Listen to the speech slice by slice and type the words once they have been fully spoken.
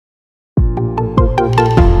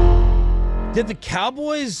Did the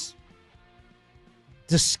Cowboys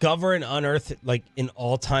discover and unearth like an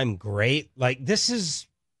all-time great? Like this is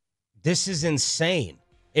insane.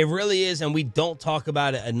 It really is, and we don't talk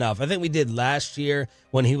about it enough. I think we did last year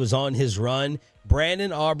when he was on his run.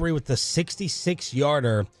 Brandon Aubrey with the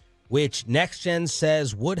 66-yarder, which Next Gen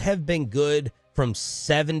says would have been good from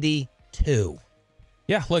 72.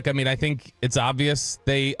 Yeah, look, I mean, I think it's obvious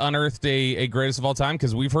they unearthed a greatest of all time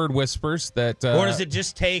because we've heard whispers that... or does it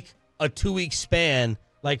just take a 2-week span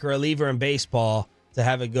like a reliever in baseball to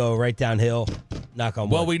have it go right downhill? Knock on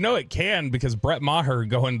wood. Well, we know it can because Brett Maher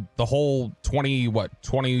going the whole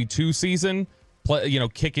 22 season,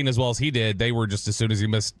 kicking as well as he did, they were just as soon as he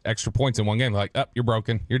missed extra points in one game, like, you're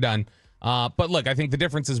broken, you're done. But look, I think the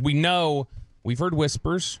difference is we've heard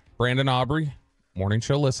whispers. Brandon Aubrey, morning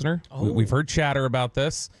show listener, we've heard chatter about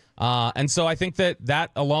this. And so I think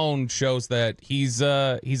that alone shows that he's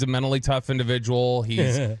a mentally tough individual.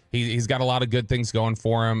 He's got a lot of good things going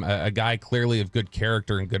for him. A guy clearly of good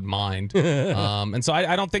character and good mind. And so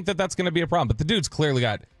I don't think that's going to be a problem. But the dude's clearly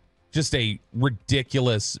got just a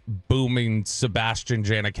ridiculous booming Sebastian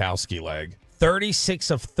Janikowski leg.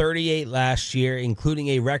 36 of 38 last year, including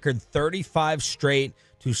a record 35 straight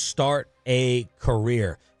to start a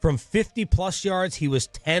career. From 50-plus yards, he was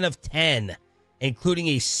 10 of 10. Including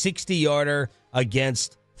a 60-yarder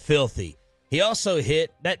against Filthy. He also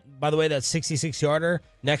hit, that. By the way, that 66-yarder,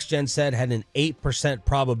 Next Gen said, had an 8%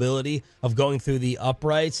 probability of going through the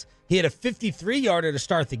uprights. He had a 53-yarder to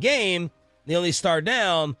start the game. The only star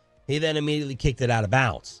down, he then immediately kicked it out of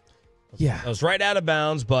bounds. Yeah. It was right out of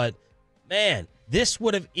bounds, but, man, this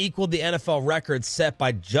would have equaled the NFL record set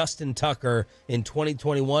by Justin Tucker in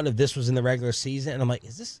 2021 if this was in the regular season. And I'm like,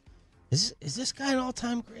 Is this guy an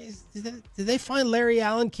all-time great? Did they find Larry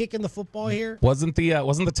Allen kicking the football here? Wasn't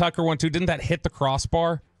the Tucker one too? Didn't that hit the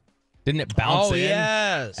crossbar? Didn't it bounce in? Oh,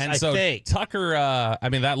 yes. And I think Tucker,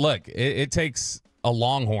 it takes a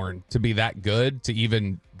Longhorn to be that good to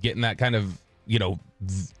even get in that kind of,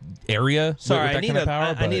 area. Sorry, with that kind of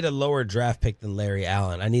power, I need a lower draft pick than Larry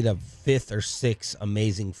Allen. I need a 5th or 6th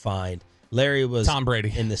amazing find. Larry was Tom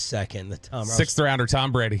Brady in the second. The 6th rounder,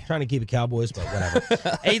 Tom Brady. Trying to keep it Cowboys, but whatever.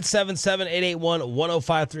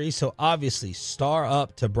 877-881-1053. So obviously, star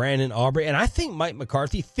up to Brandon Aubrey. And I think Mike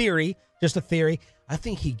McCarthy, just a theory, I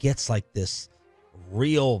think he gets like this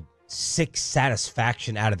real sick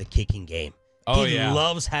satisfaction out of the kicking game. He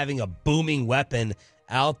loves having a booming weapon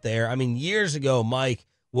out there. I mean, years ago, Mike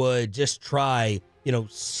would just try,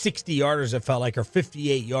 60-yarders, it felt like, or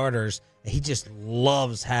 58-yarders. He just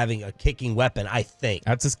loves having a kicking weapon, I think.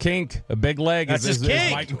 That's his kink. A big leg. That's his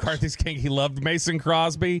kink. Mike McCarthy's kink. He loved Mason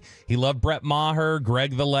Crosby. He loved Brett Maher,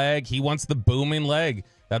 Greg the Leg. He wants the booming leg.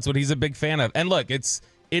 That's what he's a big fan of. And look, it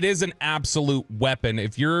is an absolute weapon.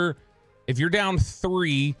 If you're down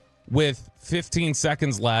 3 with 15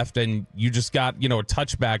 seconds left and you just got, a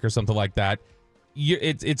touchback or something like that,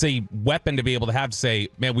 it's a weapon to be able to have to say,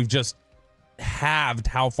 man, we've just halved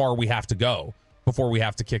how far we have to go before we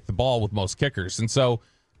have to kick the ball with most kickers. And so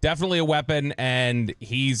definitely a weapon, and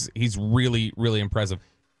he's really, really impressive.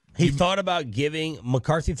 McCarthy thought about giving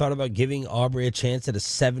Aubrey a chance at a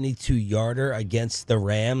 72-yarder against the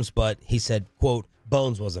Rams, but he said, quote,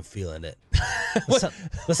 Bones wasn't feeling it.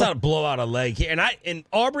 Let's not blow out a leg here. And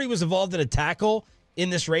Aubrey was involved in a tackle in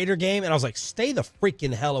this Raider game, and I was like, stay the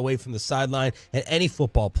freaking hell away from the sideline and any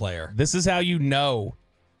football player. This is how you know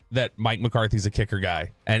that Mike McCarthy's a kicker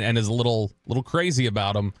guy and is a little crazy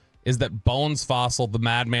about him, is that Bones Fossil, the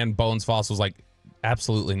madman Bones Fossil, was like,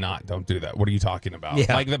 absolutely not. Don't do that. What are you talking about?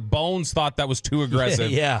 Yeah. Like, the Bones thought that was too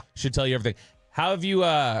aggressive. Yeah. Should tell you everything. How have you,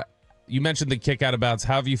 you mentioned the kick out of bounds.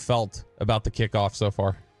 How have you felt about the kickoff so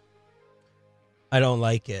far? I don't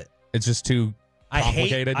like it. It's just too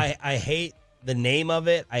complicated. I hate the name of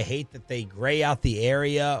it. I hate that they gray out the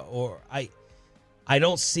area, or I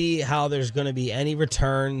don't see how there's going to be any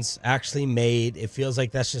returns actually made. It feels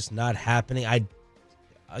like that's just not happening.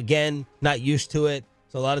 Again, not used to it.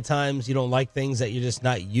 So a lot of times you don't like things that you're just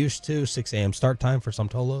not used to. 6 a.m. start time for some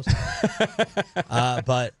Tolos.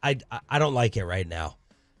 But I don't like it right now.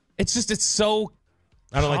 It's so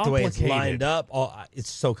I don't like the way it's lined up. It's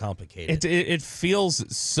so complicated. It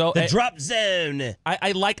feels so... The drop zone.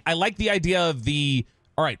 I like the idea of the...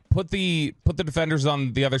 All right, put the defenders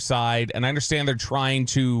on the other side, and I understand they're trying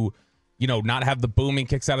to, not have the booming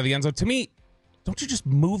kicks out of the end zone. To me, don't you just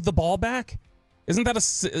move the ball back? Isn't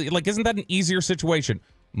that an easier situation?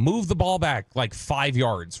 Move the ball back like 5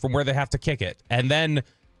 yards from where they have to kick it, and then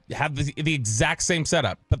have the exact same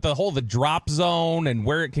setup. But the drop zone and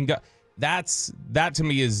where it can go, that to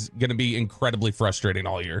me is going to be incredibly frustrating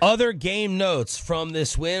all year. Other game notes from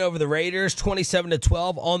this win over the Raiders,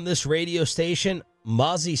 27-12 on this radio station.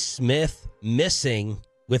 Mozzie Smith missing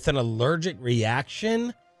with an allergic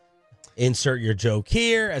reaction. Insert your joke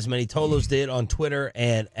here, as many Tolos did on Twitter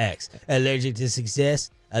and X. Allergic to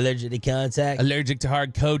success, allergic to contact, allergic to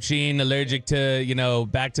hard coaching, allergic to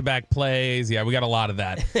back-to-back plays. Yeah, we got a lot of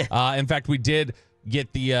that. In fact, we did get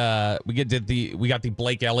we got the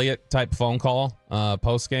Blake Elliott type phone call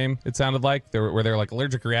post game. It sounded like where they're like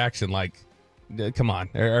allergic reaction. Like, come on,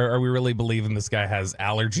 are we really believing this guy has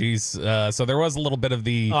allergies? So there was a little bit of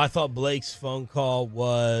the. Oh, I thought Blake's phone call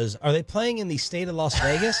was, are they playing in the state of Las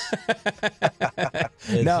Vegas?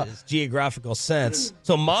 No, it's geographical sense.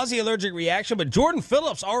 So Mozzie allergic reaction, but Jordan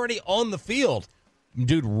Phillips already on the field.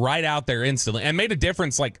 Dude, right out there instantly, and made a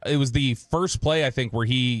difference. Like, it was the first play, I think, where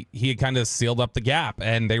he had kind of sealed up the gap,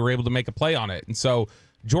 and they were able to make a play on it. And so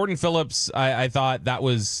Jordan Phillips, I thought that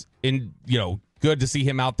was good to see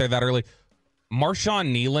him out there that early.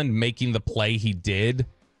 Marshawn Kneeland making the play he did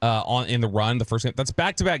in the run, the first game. That's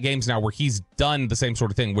back-to-back games now where he's done the same sort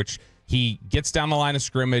of thing, which he gets down the line of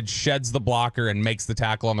scrimmage, sheds the blocker, and makes the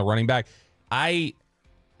tackle on the running back.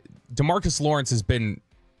 DeMarcus Lawrence has been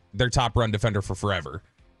their top run defender for forever.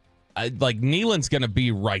 Kneeland's going to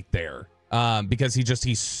be right there because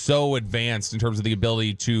he's so advanced in terms of the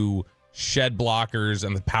ability to shed blockers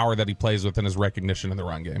and the power that he plays with in his recognition in the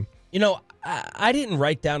run game. I didn't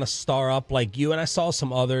write down a star up like you, and I saw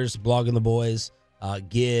some others, Blogging the Boys,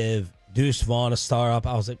 give Deuce Vaughn a star up.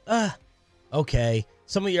 I was like, okay.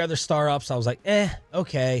 Some of your other star ups, I was like,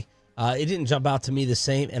 okay. It didn't jump out to me the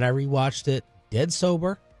same, and I rewatched it dead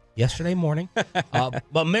sober yesterday morning.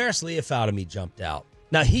 But Maris Leofau to me jumped out.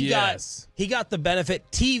 Now he got the benefit.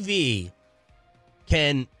 TV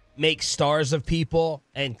can make stars of people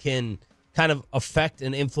and can kind of affect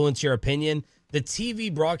and influence your opinion. The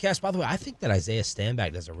TV broadcast, by the way, I think that Isaiah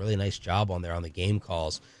Stanback does a really nice job on there on the game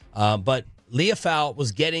calls. But Leofau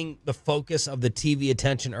was getting the focus of the TV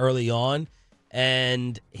attention early on,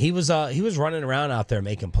 and he was running around out there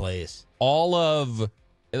making plays.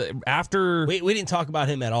 After we didn't talk about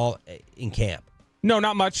him at all in camp. No,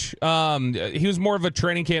 not much. He was more of a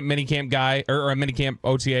training camp, minicamp guy, or a minicamp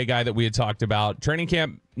OTA guy that we had talked about. Training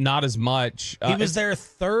camp, not as much. He was their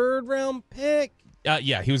third round pick.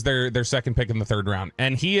 Yeah, he was their second pick in the third round,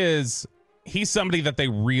 and he's somebody that they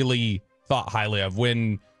really thought highly of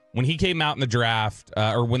when he came out in the draft,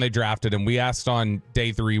 or when they drafted him. We asked on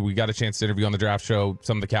day 3, we got a chance to interview on the draft show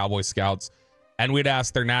some of the Cowboys scouts. And we'd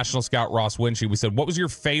asked their national scout, Ross Winchie, we said, what was your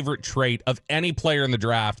favorite trait of any player in the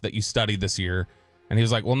draft that you studied this year? And he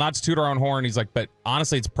was like, well, not to toot our own horn. He's like, but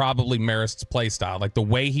honestly, it's probably Marist's play style. Like the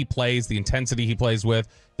way he plays, the intensity he plays with,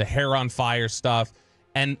 the hair on fire stuff.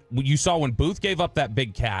 And you saw when Booth gave up that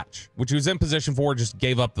big catch, which he was in position for, just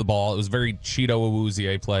gave up the ball. It was very Cheeto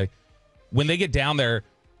Awuzie play. When they get down there,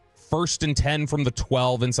 1st and 10 from the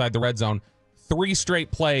 12 inside the red zone, 3 straight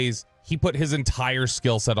plays, he put his entire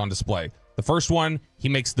skill set on display. The first one, he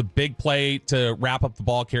makes the big play to wrap up the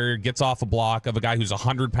ball carrier, gets off a block of a guy who's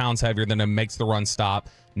 100 pounds heavier than him, makes the run stop.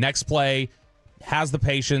 Next play, has the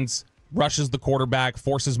patience, rushes the quarterback,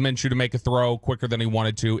 forces Minshew to make a throw quicker than he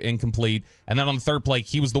wanted to, incomplete. And then on the third play,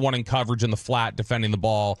 he was the one in coverage in the flat defending the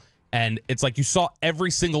ball. And it's like you saw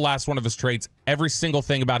every single last one of his traits, every single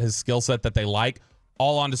thing about his skill set that they like,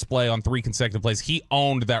 all on display on 3 consecutive plays. He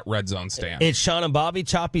owned that red zone stand. It's Sean and Bobby.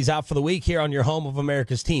 Choppy's out for the week here on your home of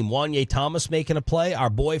America's team. Wanye Thomas making a play. Our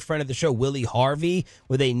boyfriend of the show, Willie Harvey,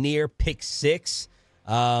 with a near pick 6.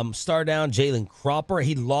 Star down, Jalen Cropper.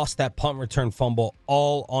 He lost that punt return fumble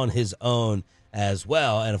all on his own as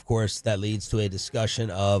well. And, of course, that leads to a discussion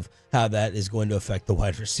of how that is going to affect the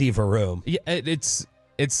wide receiver room. Yeah, it's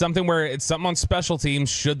something where it's something on special teams.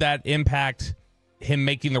 Should that impact him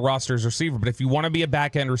making the roster as receiver? But if you want to be a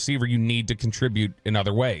back-end receiver, you need to contribute in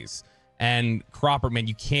other ways. And Cropper, man,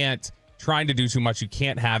 you can't, trying to do too much, you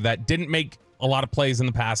can't have that. Didn't make a lot of plays in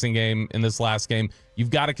the passing game in this last game.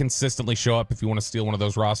 You've got to consistently show up if you want to steal one of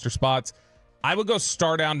those roster spots. I would go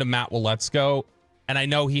star down to Matt Waletzko, and I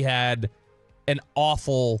know he had an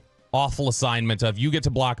awful assignment of you get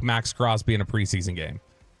to block Max Crosby in a preseason game.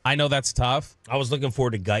 I know that's tough. I was looking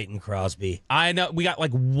forward to Guyton Crosby. I know we got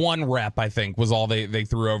like 1 rep, I think, was all they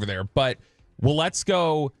threw over there. But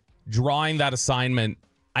Waletzko drawing that assignment,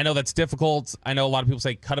 I know that's difficult. I know a lot of people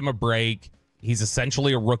say cut him a break. He's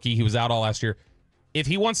essentially a rookie. He was out all last year. If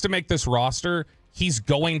he wants to make this roster, he's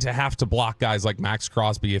going to have to block guys like Max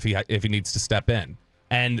Crosby if he needs to step in.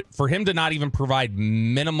 And for him to not even provide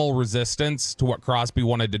minimal resistance to what Crosby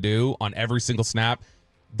wanted to do on every single snap,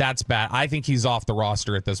 that's bad. I think he's off the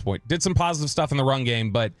roster at this point. Did some positive stuff in the run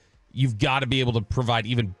game, but you've got to be able to provide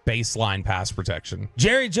even baseline pass protection.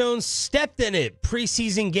 Jerry Jones stepped in it.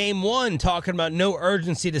 Preseason game 1, talking about no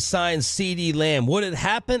urgency to sign CeeDee Lamb. Would it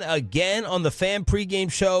happen again on the fan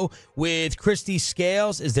pregame show with Christy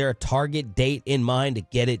Scales? Is there a target date in mind to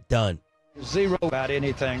get it done? Zero about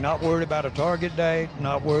anything. Not worried about a target date.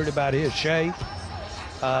 Not worried about his shape.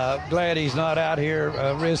 Glad he's not out here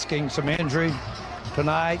risking some injury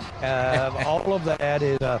tonight. All of that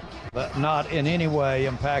is not in any way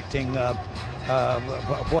impacting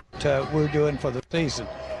what we're doing for the season.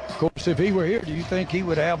 Of course, if he were here, do you think he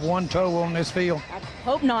would have one toe on this field? I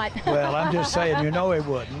hope not. Well, I'm just saying, he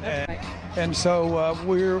wouldn't. And so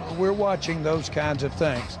we're watching those kinds of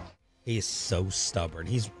things. He is so stubborn.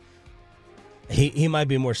 He might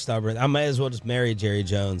be more stubborn. I might as well just marry Jerry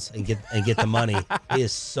Jones and get the money. He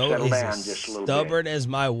is so stubborn as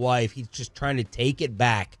my wife. He's just trying to take it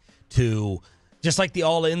back to just like the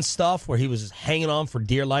all-in stuff where he was just hanging on for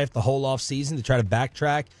dear life the whole offseason to try to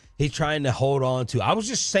backtrack. He's trying to hold on to. I was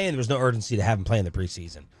just saying there was no urgency to have him play in the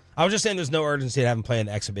preseason. I was just saying there's no urgency to have him play in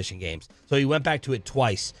the exhibition games. So he went back to it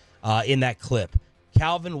twice in that clip.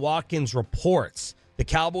 Calvin Watkins reports the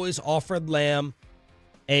Cowboys offered Lamb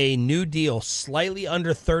a new deal, slightly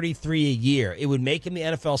under $33 a year. It would make him the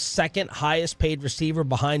NFL's second highest paid receiver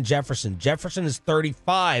behind Jefferson. Jefferson is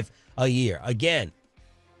 $35 a year. Again,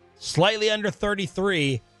 slightly under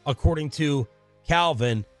 33, according to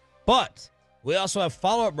Calvin. But we also have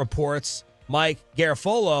follow-up reports, Mike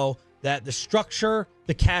Garafolo, that the structure,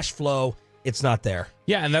 the cash flow, it's not there.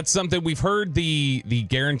 Yeah, and that's something we've heard. The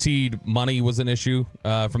guaranteed money was an issue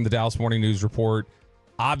from the Dallas Morning News report.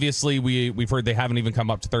 Obviously, we've heard they haven't even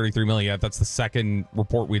come up to $33 million yet. That's the second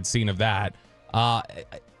report we'd seen of that.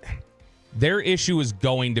 Their issue is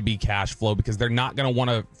going to be cash flow because they're not going to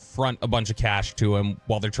want to front a bunch of cash to him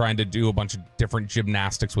while they're trying to do a bunch of different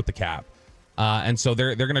gymnastics with the cap. And so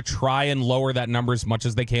they're going to try and lower that number as much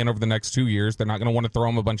as they can over the next 2 years. They're not going to want to throw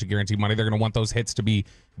him a bunch of guaranteed money. They're going to want those hits to be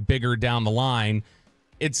bigger down the line.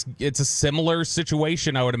 It's a similar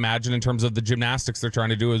situation, I would imagine, in terms of the gymnastics they're trying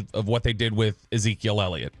to do of what they did with Ezekiel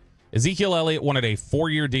Elliott. Ezekiel Elliott wanted a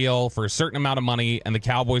 4-year deal for a certain amount of money, and the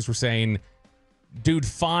Cowboys were saying, dude,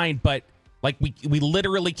 fine, but like we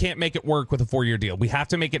literally can't make it work with a 4-year deal. We have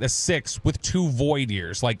to make it a 6 with 2 void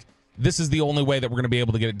years. Like, this is the only way that we're going to be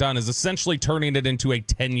able to get it done, is essentially turning it into a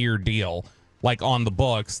 10-year deal, like on the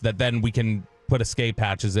books, that then we can put escape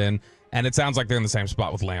hatches in. And it sounds like they're in the same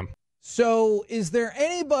spot with Lamb. So is there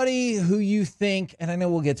anybody who you think, and I know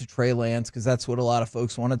we'll get to Trey Lance because that's what a lot of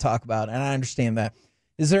folks want to talk about, and I understand that.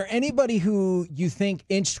 Is there anybody who you think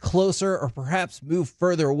inched closer or perhaps moved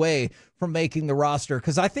further away from making the roster?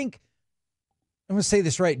 Because I think, I'm going to say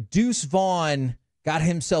this right, Deuce Vaughn got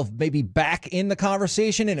himself maybe back in the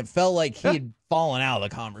conversation, and it felt like he had fallen out of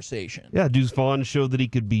the conversation. Yeah, Deuce Vaughn showed that he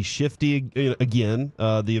could be shifty again.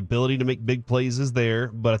 The ability to make big plays is there,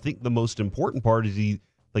 but I think the most important part is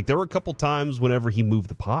there were a couple times whenever he moved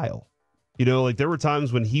the pile. There were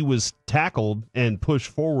times when he was tackled and pushed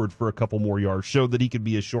forward for a couple more yards, showed that he could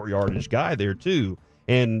be a short yardage guy there too.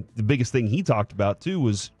 And the biggest thing he talked about too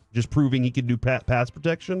was just proving he could do pass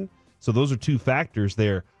protection. So those are 2 factors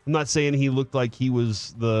there. I'm not saying he looked like he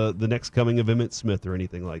was the next coming of Emmitt Smith or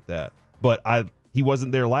anything like that. But he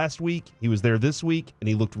wasn't there last week. He was there this week, and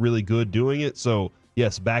he looked really good doing it. So,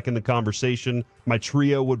 yes, back in the conversation. My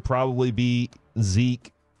trio would probably be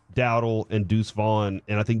Zeke, Dowdle, and Deuce Vaughn,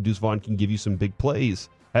 and I think Deuce Vaughn can give you some big plays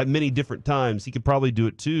at many different times. He could probably do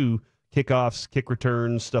it too, kickoffs, kick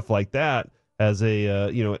returns, stuff like that, as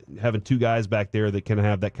a having 2 guys back there that can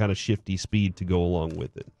have that kind of shifty speed to go along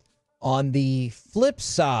with it. On the flip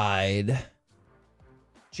side,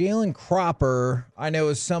 Jalen Cropper, I know,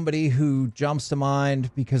 is somebody who jumps to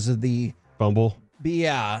mind because of the fumble.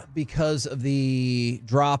 Yeah, because of the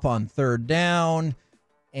drop on 3rd down.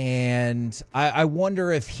 And I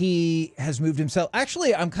wonder if he has moved himself.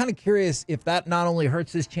 Actually, I'm kind of curious if that not only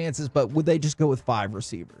hurts his chances, but would they just go with 5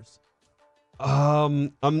 receivers?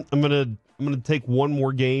 I'm gonna take one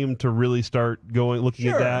more game to really start looking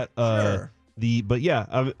at that. Sure.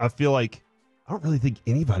 I feel like I don't really think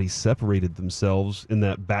anybody separated themselves in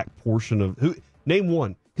that back portion of who. Name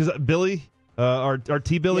one, because Billy. Our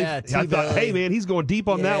T Billy, yeah, I thought, hey man, he's going deep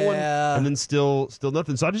on that one, and then still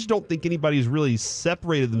nothing. So I just don't think anybody's really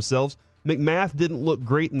separated themselves. McMath didn't look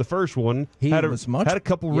great in the first one. Had a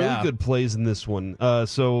couple really good plays in this one.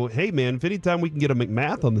 So hey man, if anytime we can get a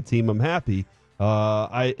McMath on the team, I'm happy.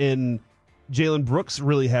 And Jalen Brooks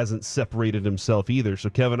really hasn't separated himself either.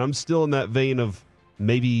 So Kevin, I'm still in that vein of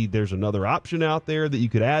maybe there's another option out there that you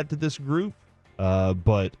could add to this group.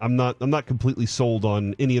 But I'm not completely sold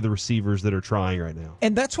on any of the receivers that are trying right now.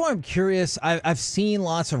 And that's why I'm curious. I've seen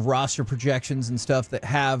lots of roster projections and stuff that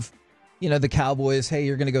have, the Cowboys, hey,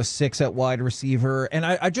 you're going to go 6 at wide receiver. And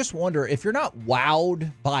I just wonder if you're not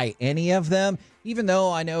wowed by any of them, even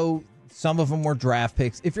though I know some of them were draft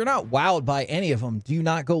picks. If you're not wowed by any of them, do you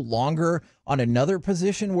not go longer on another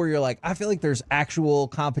position where you're like, I feel like there's actual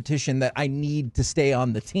competition that I need to stay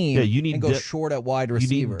on the team? Yeah, you need and go short at wide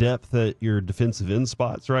receiver. You need depth at your defensive end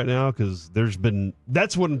spots right now because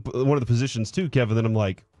that's one of the positions too, Kevin. That I'm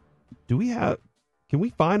like, can we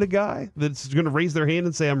find a guy that's going to raise their hand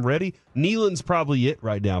and say I'm ready? Nealon's probably it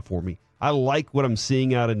right now for me. I like what I'm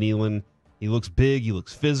seeing out of Nealon. He looks big. He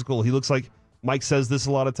looks physical. He looks like. Mike says this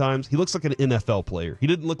a lot of times. He looks like an NFL player. He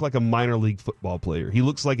didn't look like a minor league football player. He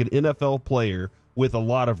looks like an NFL player with a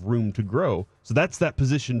lot of room to grow. So that's that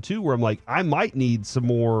position, too, where I'm like, I might need some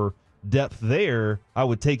more depth there. I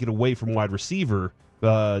would take it away from wide receiver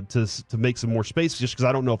to make some more space just because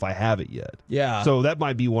I don't know if I have it yet. Yeah. So that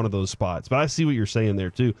might be one of those spots. But I see what you're saying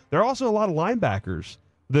there, too. There are also a lot of linebackers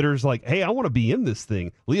that are like, hey, I want to be in this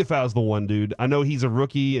thing. Leofau's the one, dude. I know he's a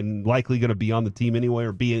rookie and likely going to be on the team anyway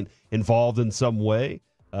or be involved in some way.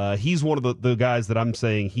 He's one of the guys that I'm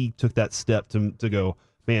saying he took that step to go,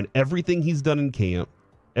 man, everything he's done in camp,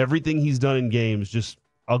 everything he's done in games, just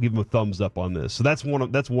I'll give him a thumbs up on this. So that's one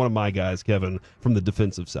of my guys, Kevin, from the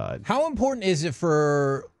defensive side. How important is it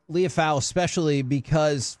for Leofau, especially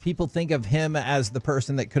because people think of him as the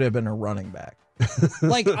person that could have been a running back?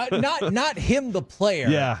 Like not him the player,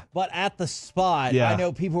 yeah, but at the spot. Yeah. I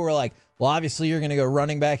know people were like, well, obviously you're going to go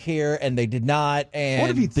running back here, and they did not. And what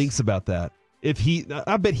if he thinks about that?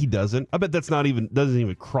 I bet he doesn't. I bet doesn't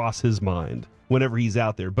even cross his mind whenever he's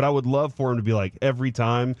out there. But I would love for him to be like, every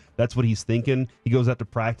time that's what he's thinking. He goes out to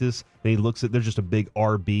practice and he looks at, there's just a big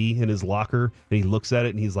RB in his locker, and he looks at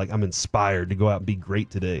it and he's like, I'm inspired to go out and be great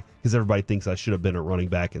today because everybody thinks I should have been a running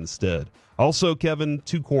back instead. Also, Kevin,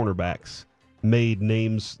 2 cornerbacks made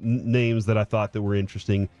names that I thought that were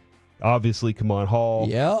interesting. Obviously, Kamon Hall,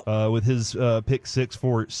 with his pick 6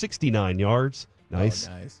 for 69 yards. Nice.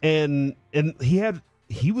 Oh, nice. And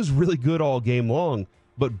he was really good all game long,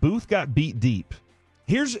 but Booth got beat deep.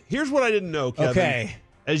 Here's what I didn't know, Kevin. Okay.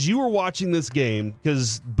 As you were watching this game,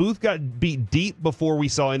 because Booth got beat deep before we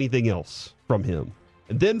saw anything else from him.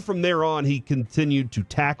 And then from there on, he continued to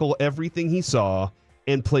tackle everything he saw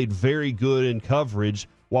and played very good in coverage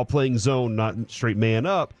while playing zone, not straight man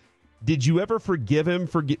up. Did you ever forgive him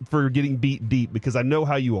for getting beat deep? Because I know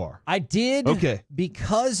how you are. I did. Okay.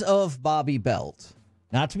 Because of Bobby Belt.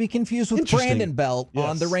 Not to be confused with Brandon Belt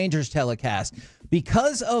on the Rangers telecast.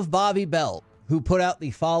 Because of Bobby Belt, who put out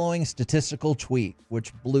the following statistical tweet,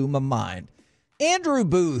 which blew my mind. Andrew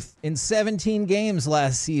Booth in 17 games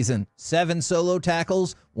last season, 7 solo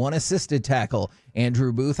tackles, 1 assisted tackle.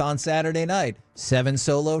 Andrew Booth on Saturday night, 7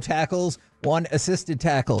 solo tackles, 1 assisted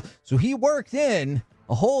tackle. So he worked in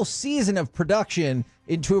a whole season of production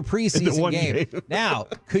into a preseason game. Now,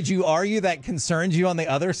 could you argue that concerns you on the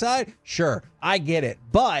other side? Sure, I get it.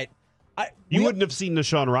 But you wouldn't have seen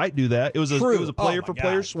Shan RJ do that. It was a player for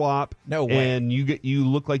player swap. No way. And you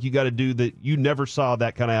look like you got to do that. You never saw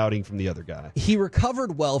that kind of outing from the other guy. He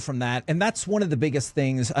recovered well from that, and that's one of the biggest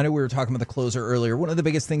things. I know we were talking about the closer earlier. One of the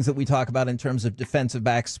biggest things that we talk about in terms of defensive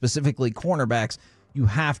backs, specifically cornerbacks, you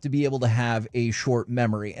have to be able to have a short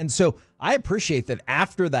memory. And so I appreciate that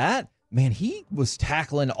after that, man, he was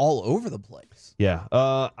tackling all over the place. Yeah.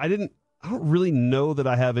 I don't really know that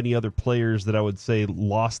I have any other players that I would say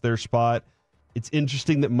lost their spot. It's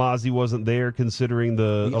interesting that Mozzie wasn't there considering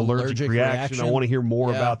the allergic reaction. I want to hear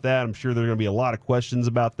more about that. I'm sure there are going to be a lot of questions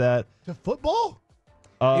about that. To football?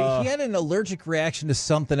 He had an allergic reaction to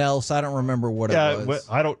something else. I don't remember what it was.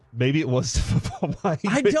 Maybe it was to football, Mike.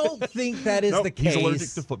 I don't think that is the case. He's allergic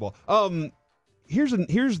to football.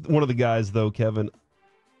 Here's one of the guys though, Kevin,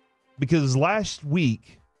 because last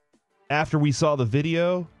week after we saw the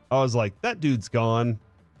video, I was like, that dude's gone.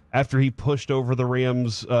 After he pushed over the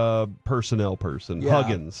Rams personnel person,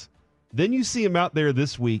 Huggins. Then you see him out there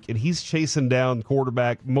this week, and he's chasing down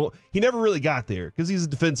quarterback. He never really got there because he's a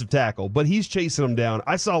defensive tackle, but he's chasing him down.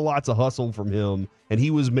 I saw lots of hustle from him, and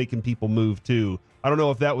he was making people move too. I don't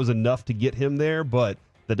know if that was enough to get him there, but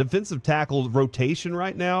the defensive tackle rotation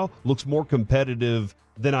right now looks more competitive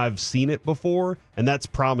than I've seen it before, and that's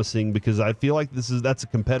promising because I feel like that's a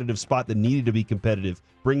competitive spot that needed to be competitive.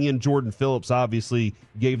 Bringing in Jordan Phillips obviously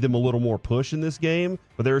gave them a little more push in this game,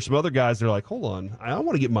 but there are some other guys that are like, hold on, I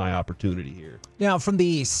want to get my opportunity here. Now, from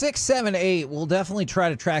the 6, 7, 8, we'll definitely try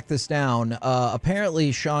to track this down.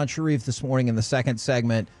 Apparently, Sean Sharif this morning in the second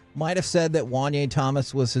segment might have said that Wanye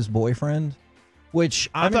Thomas was his boyfriend. which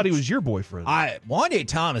I thought he was your boyfriend. Wanye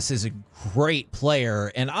Thomas is a great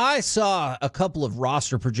player, and I saw a couple of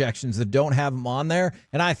roster projections that don't have him on there,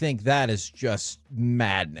 and I think that is just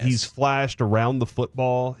madness. He's flashed around the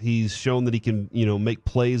football. He's shown that he can, make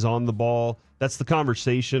plays on the ball. That's the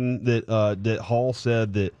conversation that Hall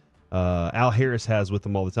said that Al Harris has with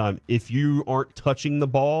him all the time. If you aren't touching the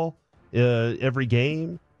ball every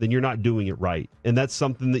game, then you're not doing it right. And that's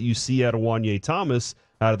something that you see out of Wanye Thomas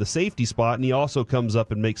out of the safety spot, and he also comes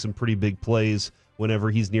up and makes some pretty big plays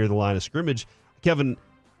whenever he's near the line of scrimmage. Kevin,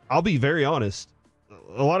 I'll be very honest.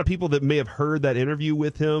 A lot of people that may have heard that interview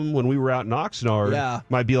with him when we were out in Oxnard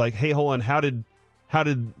might be like, hey, hold on, how did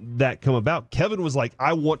that come about? Kevin was like,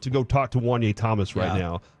 I want to go talk to Wanye Thomas right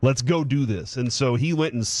now. Let's go do this. And so he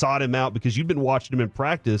went and sought him out because you've been watching him in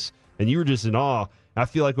practice, and you were just in awe. I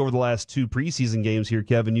feel like over the last 2 preseason games here,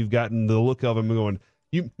 Kevin, you've gotten the look of him and going,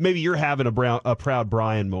 maybe you're having a proud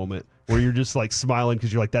Brian moment where you're just like smiling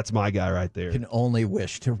because you're like, that's my guy right there. Can only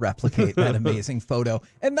wish to replicate that amazing photo.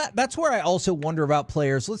 And that's where I also wonder about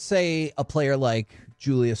players. Let's say a player like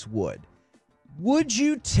Julius Wood. Would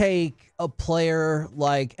you take a player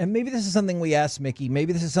like, and maybe this is something we asked Mickey,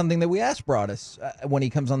 maybe this is something that we asked Broadus when he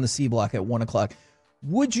comes on the C block at 1 o'clock.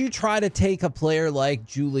 Would you try to take a player like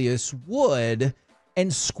Julius Wood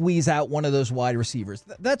and squeeze out one of those wide receivers?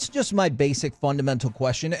 That's just my basic fundamental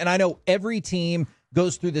question. And I know every team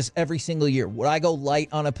goes through this every single year. Would I go light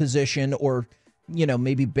on a position or,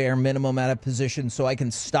 maybe bare minimum at a position so I can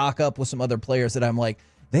stock up with some other players that I'm like,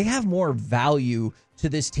 they have more value to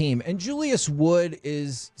this team? And Julius Wood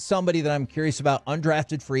is somebody that I'm curious about,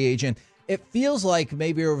 undrafted free agent. It feels like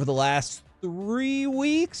maybe over the last 3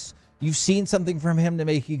 weeks, you've seen something from him to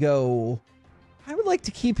make you go, I would like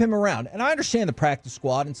to keep him around. And I understand the practice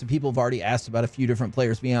squad, and some people have already asked about a few different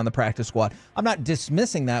players being on the practice squad. I'm not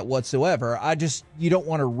dismissing that whatsoever. You don't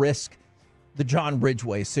want to risk the John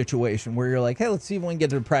Ridgeway situation where you're like, hey, let's see if we can get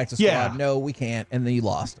to the practice squad. No, we can't. And then you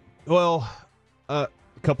lost him. Well, a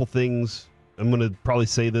couple things. I'm going to probably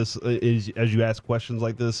say this as you ask questions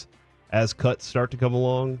like this, as cuts start to come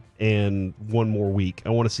along, and one more week. I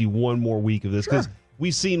want to see one more week of this because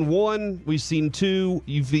we've seen 1, we've seen 2.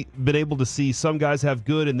 You've been able to see some guys have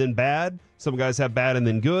good and then bad. Some guys have bad and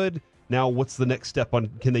then good. Now, what's the next step on?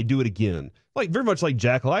 Can they do it again? Like very much like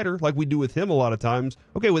Jack Leiter, like we do with him a lot of times.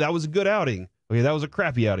 Okay, well, that was a good outing. Okay, that was a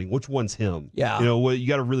crappy outing. Which one's him? Yeah. You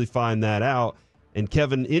got to really find that out. And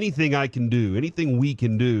Kevin, anything we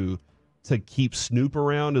can do to keep Snoop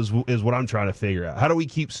around is what I'm trying to figure out. How do we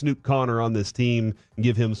keep Snoop Connor on this team and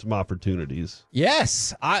give him some opportunities?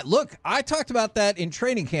 Yes. I talked about that in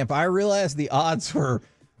training camp. I realized the odds were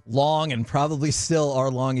long and probably still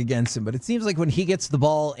are long against him. But it seems like when he gets the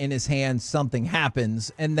ball in his hands, something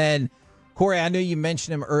happens. And then, Corey, I know you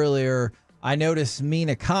mentioned him earlier. I noticed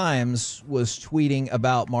Mina Kimes was tweeting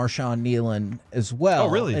about Marshawn Nealon as well. Oh,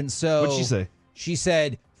 really? And so what'd she say? She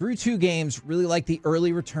said, through 2 games, really like the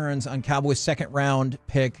early returns on Cowboys' second-round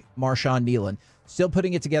pick, Marshawn Nealon. Still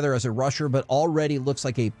putting it together as a rusher, but already looks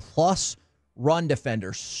like a plus run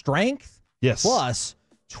defender. Strength plus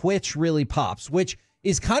twitch really pops, which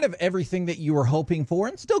is kind of everything that you were hoping for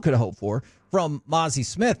and still could have hoped for from Mozzie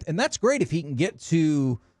Smith. And that's great if he can get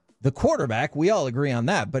to the quarterback. We all agree on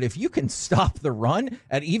that. But if you can stop the run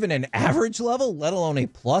at even an average level, let alone a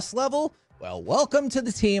plus level, well, welcome to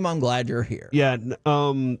the team. I'm glad you're here. Yeah,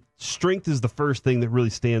 strength is the first thing that really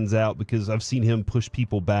stands out because I've seen him push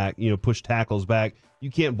people back, push tackles back. You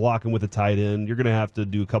can't block him with a tight end. You're going to have to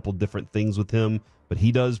do a couple different things with him, but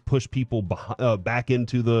he does push people back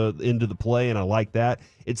into the play, and I like that.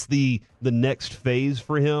 It's the next phase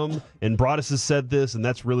for him, and Broadus has said this, and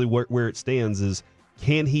that's really where it stands is,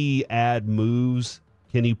 can he add moves?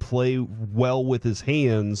 Can he play well with his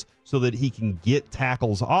hands so that he can get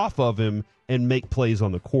tackles off of him and make plays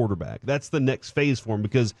on the quarterback? That's the next phase for him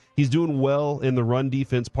because he's doing well in the run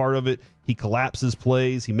defense part of it. He collapses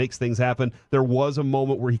plays. He makes things happen. There was a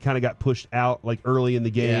moment where he kind of got pushed out like early in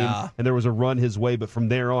the game, and there was a run his way. But from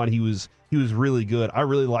there on, he was really good. I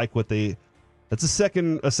really like that's a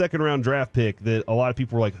second round draft pick that a lot of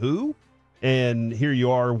people were like, who? And here you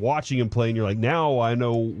are watching him play, and you're like, now I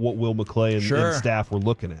know what Will McClay and staff were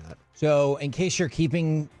looking at. So in case you're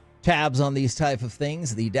keeping tabs on these type of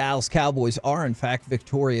things, the Dallas Cowboys are, in fact,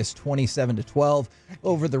 victorious 27-12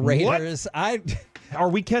 over the Raiders. Are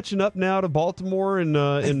we catching up now to Baltimore in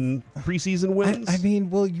preseason wins? I mean,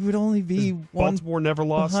 well, you would only be one Baltimore never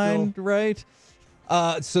lost behind, still? Right?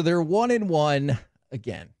 So they're 1-1.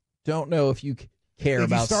 Again, don't know if you care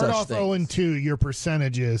about such things. If you start off 0-2, your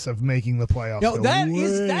percentages of making the playoffs. No, that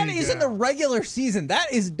is in the regular season.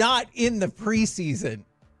 That is not in the preseason.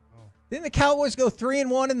 Didn't the Cowboys go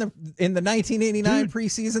 3-1 in the 1989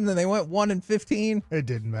 preseason? Then they went 1-15. It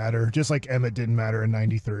didn't matter. Just like Emmett didn't matter in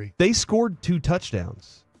 '93. They scored 2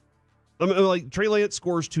 touchdowns. I mean, like Trey Lance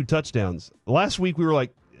scores 2 touchdowns. Last week we were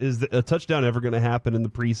like, is a touchdown ever going to happen in the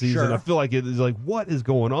preseason? Sure. I feel like it is like, what is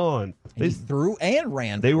going on? He threw and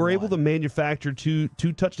ran. They were able to manufacture two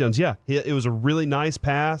touchdowns. Yeah, it was a really nice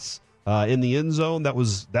pass in the end zone. That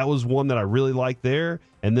was one that I really liked there.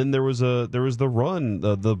 And then there was the run,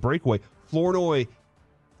 the breakaway. Flournoy,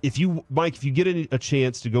 if you get a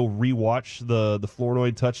chance to go rewatch the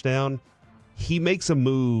Flournoy touchdown, he makes a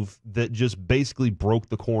move that just basically broke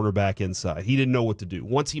the cornerback inside. He didn't know what to do.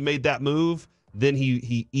 Once he made that move, then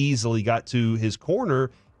he easily got to his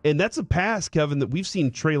corner. And that's a pass, Kevin, that we've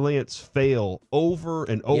seen Trey Lance fail over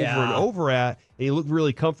and over and over at. And he looked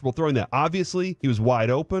really comfortable throwing that. Obviously, he was wide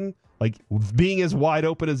open. Like, being as wide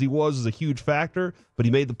open as he was a huge factor. But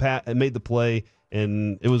he made the play,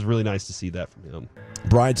 and it was really nice to see that from him.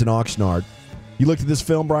 Brian's in Oxnard. You looked at this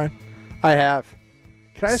film, Brian? I have.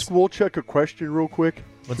 Can I ask Wolchuk a question real quick?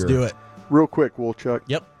 Let's do it. Real quick, Wolchuk.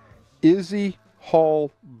 Yep. Izzy,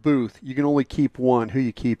 Hall, Booth. You can only keep one. Who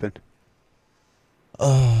you keeping?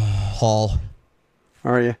 Hall.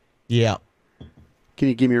 Are you? Yeah. Can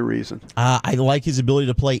you give me a reason? I like his ability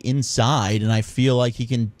to play inside, and I feel like he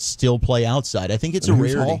can still play outside. I think it's a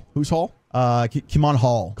rarity. Who's Hall? Kimon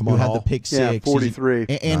Hall, who had the pick six. Yeah, 43.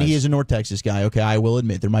 And he is a North Texas guy. Okay, I will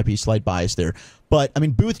admit there might be a slight bias there. But, I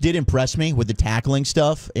mean, Booth did impress me with the tackling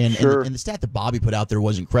stuff, and the stat that Bobby put out there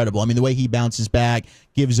was incredible. I mean, the way he bounces back,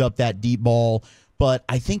 gives up that deep ball. But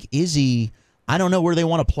I think Izzy, I don't know where they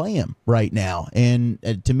want to play him right now. And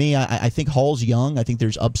to me, I think Hall's young. I think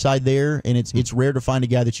there's upside there, and it's rare to find a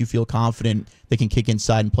guy that you feel confident that can kick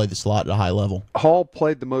inside and play the slot at a high level. Hall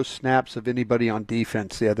played the most snaps of anybody on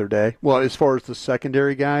defense the other day. Well, as far as the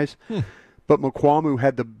secondary guys, but Mukwamu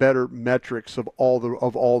had the better metrics of all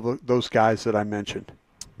those guys that I mentioned.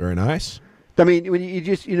 Very nice. I mean, when you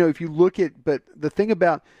just if you look at, but the thing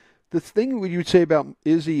what you would say about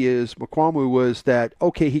Izzy is Mukwamu was that,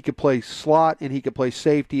 okay, he could play slot and he could play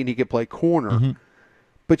safety and he could play corner,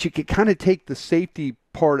 but you could kind of take the safety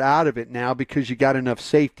part out of it now because you got enough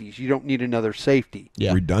safeties. You don't need another safety.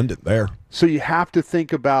 Yeah. Redundant there. So you have to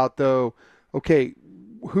think about, though, okay,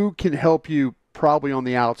 who can help you probably on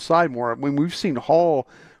the outside more? I mean, we've seen Hall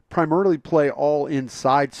primarily play all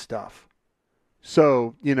inside stuff.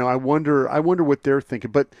 So, I wonder what they're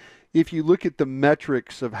thinking. But if you look at the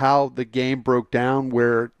metrics of how the game broke down,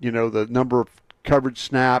 where, the number of coverage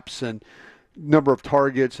snaps and number of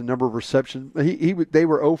targets and number of receptions, they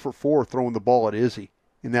were 0 for 4 throwing the ball at Izzy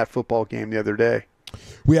in that football game the other day.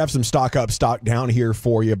 We have some stock up, stock down here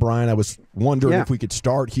for you, Brian. I was wondering if we could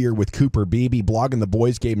start here with Cooper Beebe. Blogging the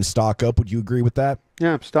Boys gave him stock up. Would you agree with that?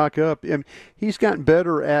 Yeah, stock up. He's gotten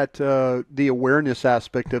better at the awareness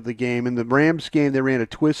aspect of the game. In the Rams game, they ran a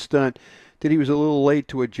twist stunt that he was a little late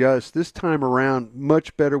to adjust. This time around,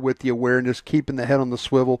 much better with the awareness, keeping the head on the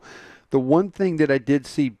swivel. The one thing that I did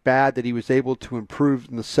see bad that he was able to improve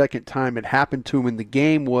in the second time it happened to him in the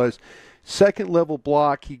game was second level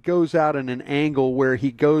block. He goes out in an angle where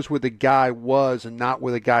he goes where the guy was and not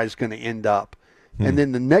where the guy's going to end up. And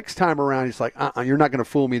then the next time around, he's like, you're not going to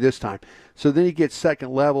fool me this time. So then he gets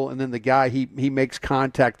second level, and then the guy, he makes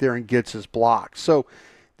contact there and gets his block. So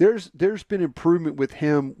there's been improvement with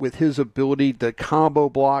him, with his ability to combo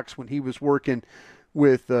blocks when he was working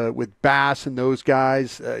with Bass and those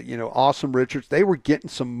guys, Awesome Richards. They were getting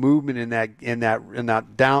some movement in that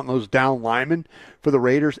those down linemen for the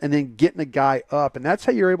Raiders, and then getting a guy up, and that's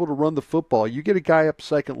how you're able to run the football. You get a guy up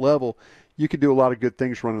second level, you can do a lot of good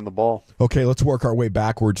things running the ball. Okay, let's work our way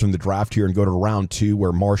backwards from the draft here and go to round 2,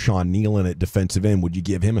 where Marshawn Nealon at defensive end. Would you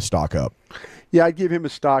give him a stock up? Yeah, I'd give him a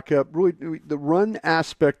stock up. Really, the run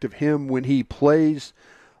aspect of him when he plays,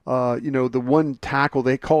 the one tackle,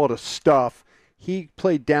 they call it a stuff. He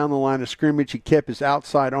played down the line of scrimmage. He kept his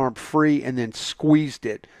outside arm free and then squeezed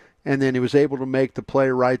it. And then he was able to make the play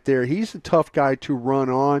right there. He's a tough guy to run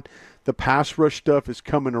on. The pass rush stuff is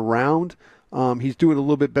coming around. He's doing a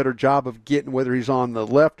little bit better job of getting, whether he's on the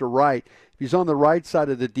left or right. If he's on the right side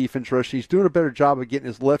of the defense rush, he's doing a better job of getting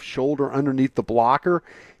his left shoulder underneath the blocker.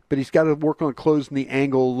 But he's got to work on closing the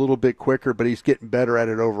angle a little bit quicker, but he's getting better at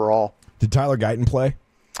it overall. Did Tyler Guyton play?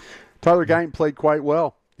 Tyler Guyton played quite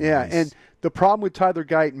well. Yeah, Nice. And the problem with Tyler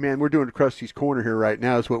Guyton, man, we're doing Krusty's Corner here right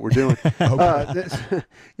now is what we're doing.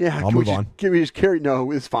 I'll move on. Can we just carry?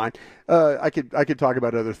 No, it's fine. I could talk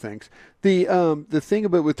about other things. The thing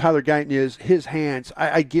about with Tyler Guyton is his hands.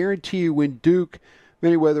 I guarantee you when Duke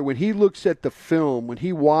Manyweather, when he looks at the film, when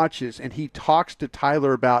he watches and he talks to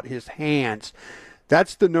Tyler about his hands,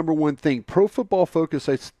 That's the number one thing. Pro Football Focus,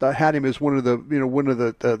 I had him as one of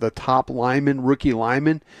the top linemen, rookie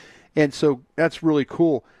linemen, and so that's really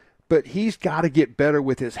cool. But he's got to get better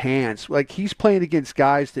with his hands. Like, he's playing against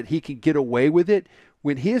guys that he can get away with it.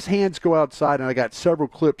 When his hands go outside, and I got several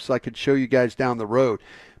clips I could show you guys down the road,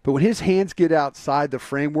 but when his hands get outside the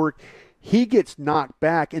framework, he gets knocked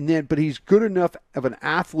back, but he's good enough of an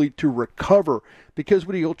athlete to recover, because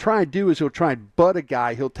what he'll try and do is he'll try and butt a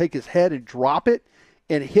guy. He'll take his head and drop it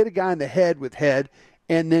and hit a guy in the head with head,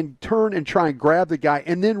 and then turn and try and grab the guy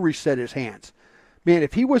and then reset his hands. Man,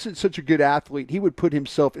 if he wasn't such a good athlete, he would put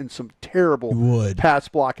himself in some terrible pass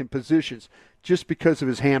blocking positions just because of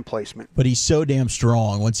his hand placement. But he's so damn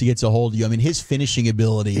strong once he gets a hold of you. I mean, his finishing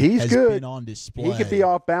ability has been on display. He could be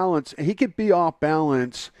off balance. He could be off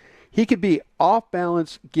balance. He could be off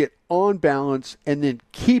balance, get on balance, and then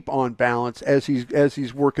keep on balance as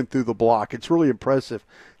he's working through the block. It's really impressive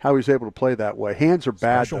how he's able to play that way. Hands are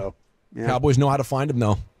bad, though. Yeah. Cowboys know how to find him,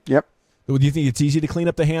 though. Yep. Do you think it's easy to clean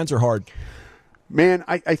up the hands or hard? Man,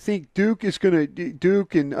 I think Duke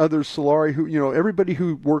and others, Solari, who, everybody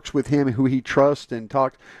who works with him and who he trusts and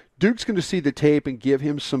talks, Duke's going to see the tape and give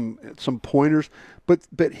him some pointers.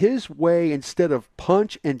 But his way, instead of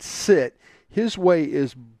punch and sit, his way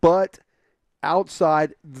is butt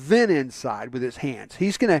outside, then inside with his hands.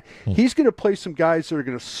 He's gonna play some guys that are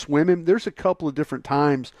gonna swim him. There's a couple of different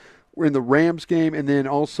times where in the Rams game, and then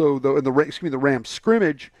also in the Rams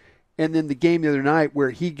scrimmage, and then the game the other night where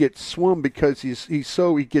he gets swum because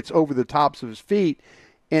he gets over the tops of his feet,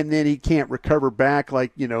 and then he can't recover back,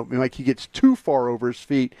 like he gets too far over his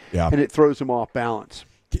feet, and it throws him off balance.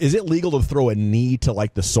 Is it legal to throw a knee to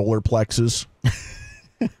like the solar plexus?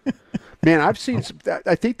 Man, I've seen.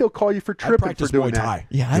 I think they'll call you for tripping for doing that.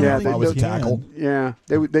 Yeah, I don't think I was tackle. Yeah,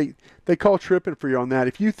 they call tripping for you on that.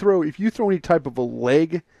 If you throw any type of a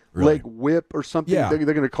leg whip or something, they're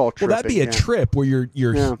going to call tripping. Well, that'd be a trip where your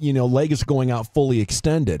leg is going out fully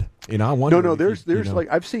extended. I wonder. No, there's like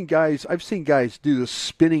I've seen guys do the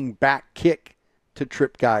spinning back kick to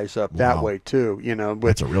trip guys up that way too.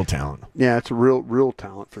 That's a real talent. Yeah, it's a real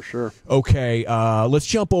talent for sure. Okay, let's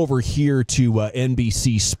jump over here to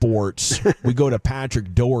NBC Sports. We go to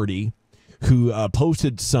Patrick Doherty, who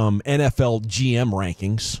posted some NFL GM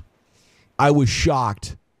rankings. I was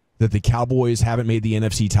shocked that the Cowboys haven't made the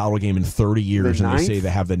NFC title game in 30 years, and they say they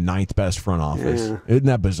have the 9th best front office. Yeah. Isn't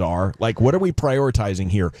that bizarre? Like, what are we prioritizing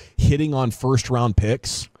here? Hitting on first-round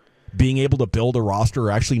picks? Being able to build a roster,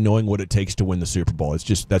 or actually knowing what it takes to win the Super Bowl?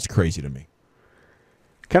 That's crazy to me.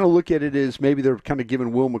 Kind of look at it as maybe they're kind of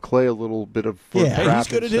giving Will McClay a little bit of he's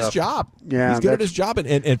good at his job. Yeah, he's good at his job, and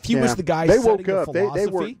if he was the guy, they woke up.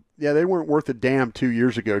 Philosophy, they weren't worth a damn 2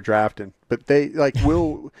 years ago drafting, but they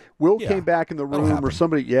Will came back in the room or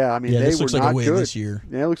somebody. Yeah, I mean they were not good this year.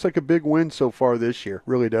 Yeah, it looks like a big win so far this year.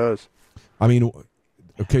 Really does. I mean.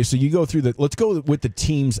 Okay, so you go through let's go with the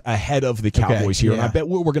teams ahead of the Cowboys here, and I bet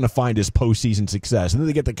what we're going to find is postseason success. And then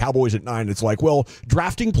they get the Cowboys at 9. It's like, well,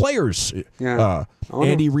 drafting players. Yeah.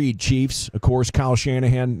 Andy Reid, Chiefs, of course, Kyle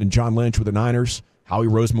Shanahan and John Lynch with the Niners. Howie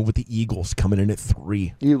Roseman with the Eagles coming in at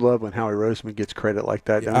 3. You love when Howie Roseman gets credit like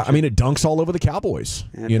that, don't you? I mean, it dunks all over the Cowboys,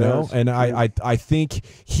 does. And I think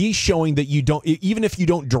he's showing that you don't, even if you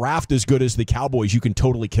don't draft as good as the Cowboys, you can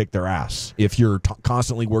totally kick their ass if you're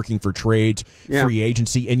constantly working for trades, free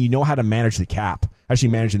agency, and you know how to manage the cap.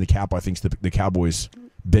 Actually, managing the cap, I think, is the Cowboys'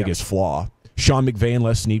 biggest flaw. Sean McVay and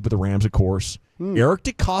Les Snead with the Rams, of course. Eric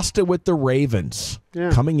DeCosta with the Ravens,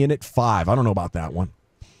 coming in at 5. I don't know about that one.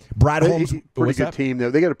 Brad Holmes, pretty good team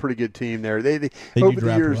there. They got a pretty good team there. They over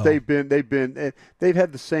the years they've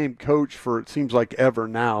had the same coach for it seems like ever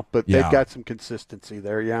now, but they've got some consistency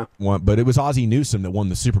there. Yeah, but it was Ozzie Newsome that won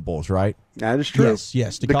the Super Bowls, right? That is true.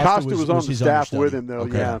 Yes. DeCosta was on the staff with him though.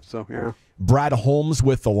 Okay. Yeah. Brad Holmes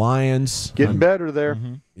with the Lions, getting better there.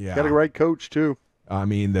 Yeah, got a great coach too. I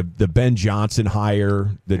mean the Ben Johnson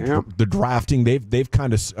hire, the drafting, they've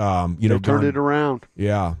kind of turned it around.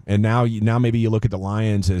 Yeah, and now maybe you look at the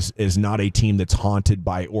Lions as not a team that's haunted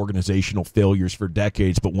by organizational failures for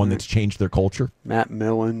decades, but one that's changed their culture. Matt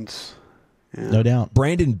Millins, no doubt.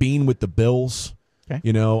 Brandon Beane with the Bills. Okay.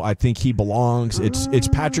 I think he belongs. It's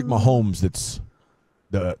Patrick Mahomes that's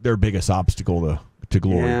their biggest obstacle to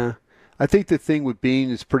glory. Yeah, I think the thing with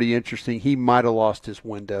Beane is pretty interesting. He might have lost his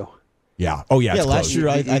window. Yeah. Oh, yeah. Last year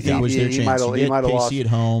I think it was their chance. He might have lost. At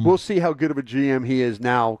home. We'll see how good of a GM he is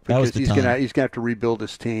now because he's gonna have to rebuild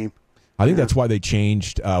his team. I think that's why they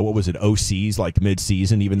changed. What was it? OCs like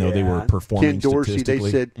mid-season, even though they were performing Ken Dorsey,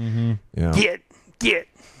 statistically. They said, get.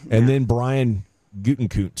 And then Brian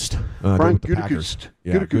Gutekunst. Brian Gutekunst.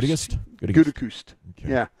 Gutekunst. Gutekunst.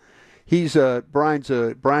 Yeah.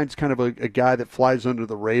 Brian's kind of a guy that flies under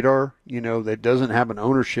the radar, that doesn't have an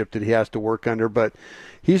ownership that he has to work under, but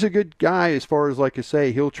he's a good guy as far as, like I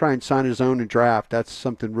say, he'll try and sign his own and draft. That's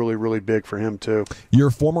something really, really big for him too.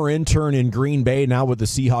 Your former intern in Green Bay, now with the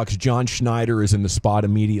Seahawks, John Schneider, is in the spot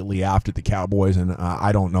immediately after the Cowboys, and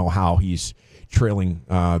I don't know how he's trailing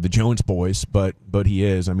the Jones boys, but he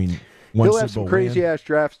is. I mean, he'll have some crazy ass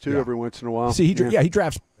drafts too every once in a while. See, he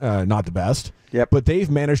drafts not the best. Yep. But they've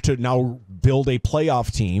managed to now build a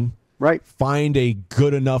playoff team. Right. Find a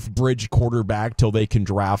good enough bridge quarterback till they can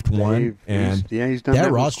draft one. He's done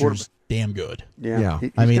that roster's damn good. Yeah.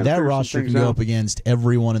 I mean, that roster can go up against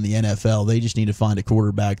everyone in the NFL. They just need to find a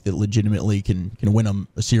quarterback that legitimately can win them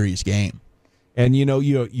a serious game. And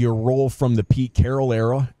you roll from the Pete Carroll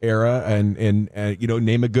era, and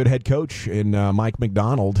name a good head coach in Mike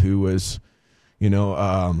McDonald, who was,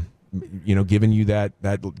 giving you that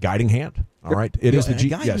guiding hand. All right, it is the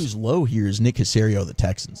guy who's low here is Nick Caserio of the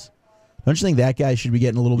Texans. Don't you think that guy should be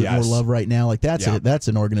getting a little bit more love right now? Like that's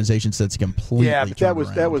an organization that's completely but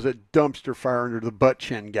that was a dumpster fire under the butt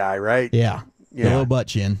chin guy, right? Yeah. The low butt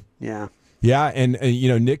chin. Yeah. Yeah, and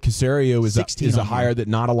Nick Caserio is a hire that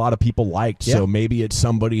not a lot of people liked. So maybe it's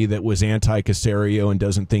somebody that was anti-Caserio and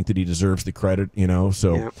doesn't think that he deserves the credit.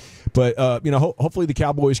 But hopefully the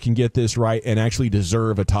Cowboys can get this right and actually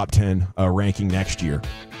deserve a top 10 ranking next year.